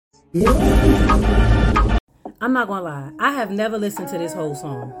I'm not gonna lie. I have never listened to this whole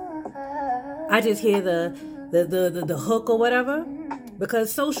song. I just hear the hook or whatever,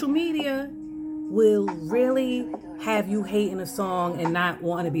 because social media will really have you hating a song and not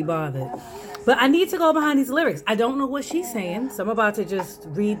wanting to be bothered. But I need to go behind these lyrics. I don't know what she's saying, so I'm about to just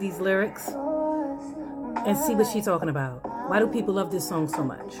read these lyrics and see what she's talking about. Why do people love this song so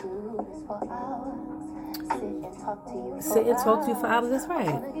much? Sit and talk to you for hours. That's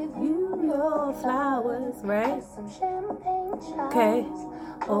right. You your flowers, right? Okay.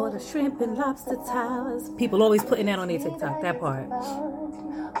 Or the shrimp and lobster towers. People always putting that on their TikTok. That part.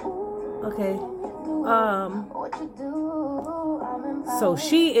 Okay. So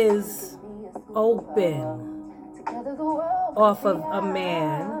she is open off of a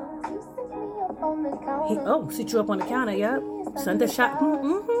man. Sit you up on the counter. Yep. Sunday shot.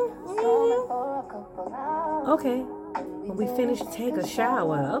 Okay. When we finish, take a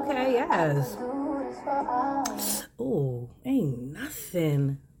shower. Okay, yes. Ooh, ain't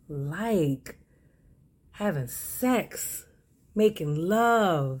nothing like having sex, making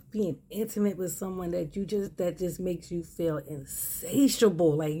love, being intimate with someone that just makes you feel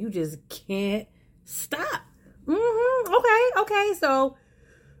insatiable. Like you just can't stop. Okay. So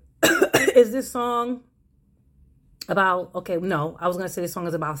is this song about, okay, no, I was going to say this song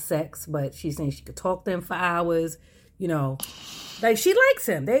is about sex, but she's saying she could talk to him for hours, you know, like she likes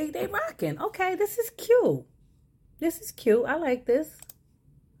him. They rocking. Okay, this is cute. I like this.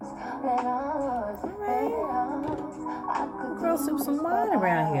 All right. Girl, sip some wine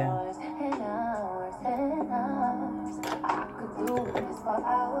around here.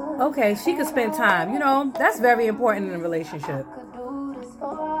 Okay, she could spend time. You know, that's very important in a relationship.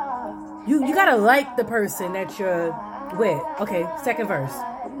 You gotta like the person that you're with. Okay, second verse.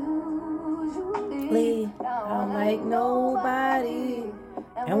 I'm like nobody.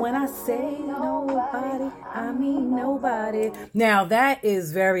 And when I say nobody, I mean nobody. Now that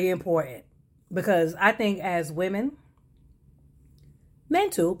is very important, because I think as women,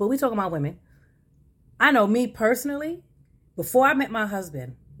 men too, but we talking about women. I know me personally, before I met my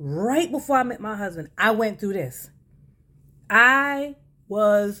husband, right before I met my husband, I went through this. I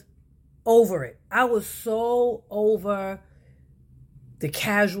was over it. I was so over the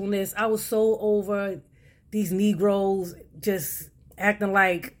casualness. I was so over these Negroes just acting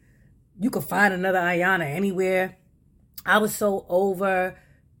like you could find another Ayana anywhere. I was so over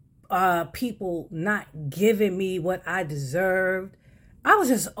people not giving me what I deserved. I was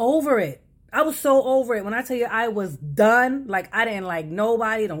just over it. I was so over it. When I tell you I was done, like I didn't like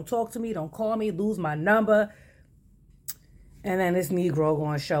nobody. Don't talk to me. Don't call me. Lose my number. And then this Negro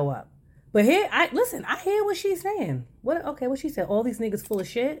gonna show up. But here, I hear what she's saying. What she said? All these niggas full of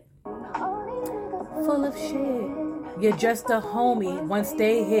shit? Full of shit. You're just a homie once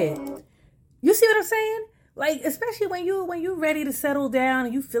they hit. You see what I'm saying? Like, especially when you ready to settle down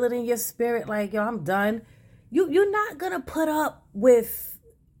and you feel it in your spirit, like, yo, I'm done. You're not gonna put up with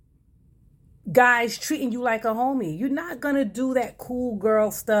guys treating you like a homie. You're not gonna do that cool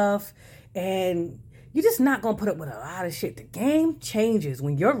girl stuff, and you're just not gonna put up with a lot of shit. The game changes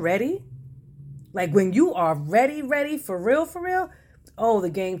when you're ready. Like when you are ready for real, oh, the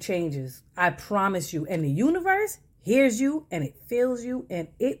game changes. I promise you. And the universe hears you and it feels you and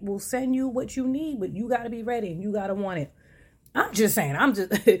it will send you what you need, but you got to be ready and you got to want it. I'm just saying,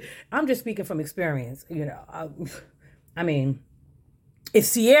 I'm just speaking from experience. You know, I mean, if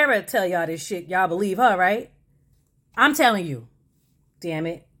Sierra tell y'all this shit, y'all believe her, right? I'm telling you. Damn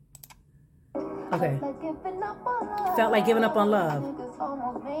it. Okay. Felt like giving up on love.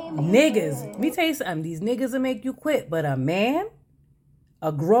 Niggas. Let me tell you something. These niggas will make you quit. But a man,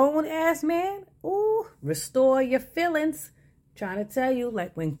 a grown ass man, ooh, restore your feelings. Trying to tell you,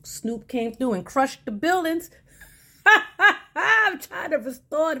 like when Snoop came through and crushed the buildings. I'm trying to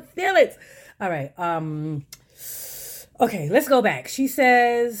restore the feelings. All right. Okay, let's go back. She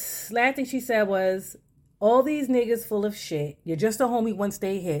says, last thing she said was, all these niggas full of shit. You're just a homie once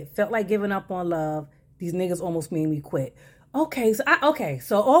they hit. Felt like giving up on love. These niggas almost made me quit. Okay,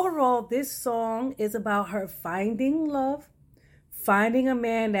 so overall, this song is about her finding love, finding a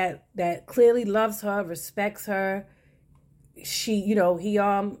man that clearly loves her, respects her. She, you know, he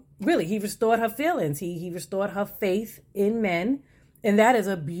restored her feelings. He restored her faith in men, and that is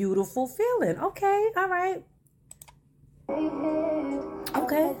a beautiful feeling. Okay, all right.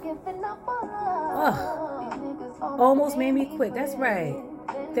 Okay. Almost made me quit. That's right.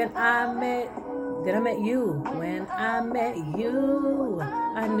 Then I met you. When I met you,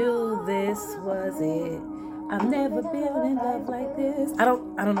 I knew this was it. I've never been in love like this. I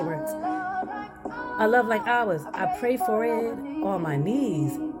don't know words. A love like ours, I pray for it on my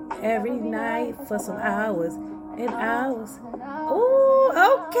knees every night for some hours and hours. Ooh,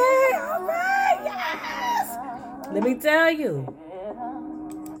 okay, all right, yes. Let me tell you.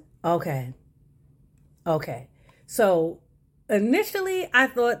 Okay. So initially, I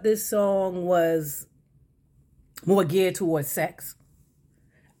thought this song was more geared towards sex.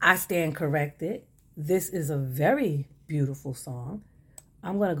 I stand corrected. This is a very beautiful song.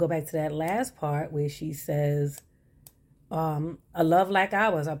 I'm going to go back to that last part where she says, a love like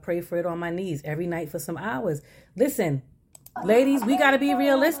ours, I pray for it on my knees every night for some hours. Listen, ladies, we got to be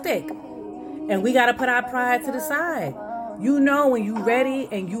realistic. And we got to put our pride to the side. You know when you ready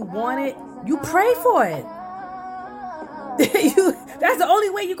and you want it, you pray for it. That's the only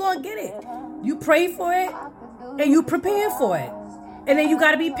way you're going to get it. You pray for it and you prepare for it. And then you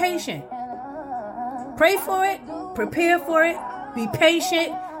got to be patient. Pray for it, prepare for it, be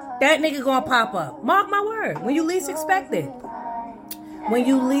patient. That nigga gonna pop up. Mark my word. When you least expect it. When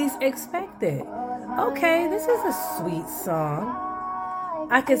you least expect it. Okay, this is a sweet song.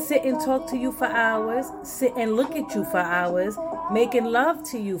 I could sit and talk to you for hours, sit and look at you for hours, making love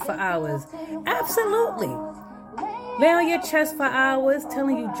to you for hours. Absolutely. Lay on your chest for hours,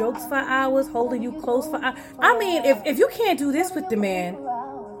 telling you jokes for hours, holding you close for hours. I mean, if you can't do this with the man,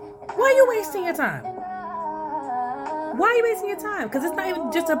 why are you wasting your time? Why are you wasting your time? Because it's not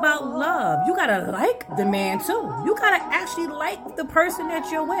even just about love. You gotta like the man too. You gotta actually like the person that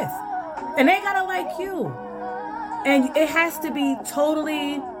you're with. And they gotta like you. And it has to be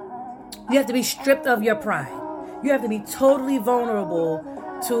totally, you have to be stripped of your pride. You have to be totally vulnerable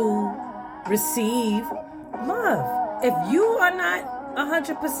to receive love. If you are not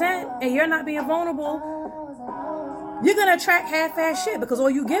 100% and you're not being vulnerable, you're gonna attract half-ass shit because all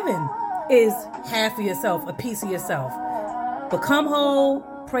you giving is half of yourself, a piece of yourself. Become whole,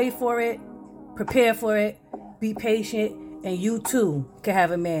 pray for it, prepare for it, be patient, and you too can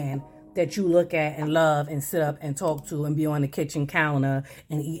have a man that you look at and love and sit up and talk to and be on the kitchen counter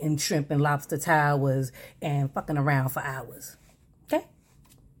and eating shrimp and lobster towers and fucking around for hours. Okay?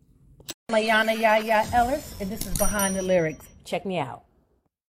 I'm Ayana Yaya Ellis, and this is Behind the Lyrics. Check me out.